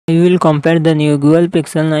We will compare the new Google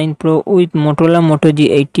Pixel 9 Pro with Motorola Moto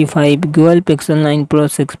G85. Google Pixel 9 Pro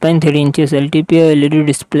 6.3 inches LTPO LED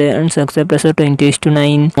display and success ratio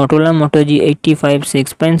 20:9. Motorola Moto G85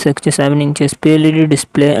 6.67 inches PLED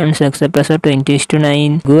display and success ratio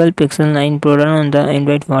 20:9. Google Pixel 9 Pro run on the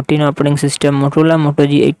Android 14 operating system. Motorola Moto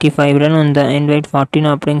G85 run on the Android 14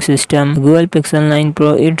 operating system. Google Pixel 9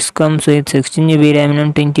 Pro it comes with 16GB RAM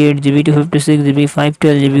and 28GB, 256GB,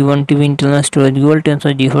 512GB, 1TB internal storage. Google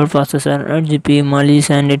Tensor G4 processor, 8GB, Mali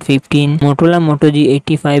 115. Motorola Moto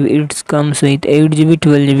G85 it comes with 8GB,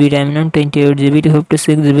 12GB RAM and 28GB,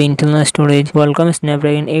 256GB internal storage. Qualcomm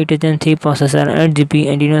Snapdragon 8 Gen 3 processor, 8GB,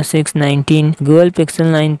 Adreno 619. Google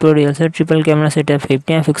Pixel 9 Pro real set triple camera setup,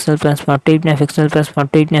 50MP plus 48MP plus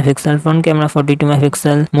 48MP. Front camera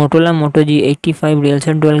 42MP. Motorola Moto G85 real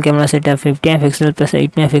set dual camera setup, 50MP plus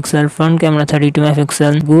 8MP. Front camera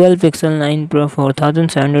 32MP. Google Pixel 9 Pro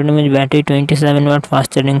 4700 mAh battery, 27W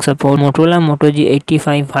fast charging support. Motorola Moto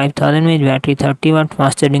G85 5000 mAh battery, 30W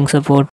fast charging support.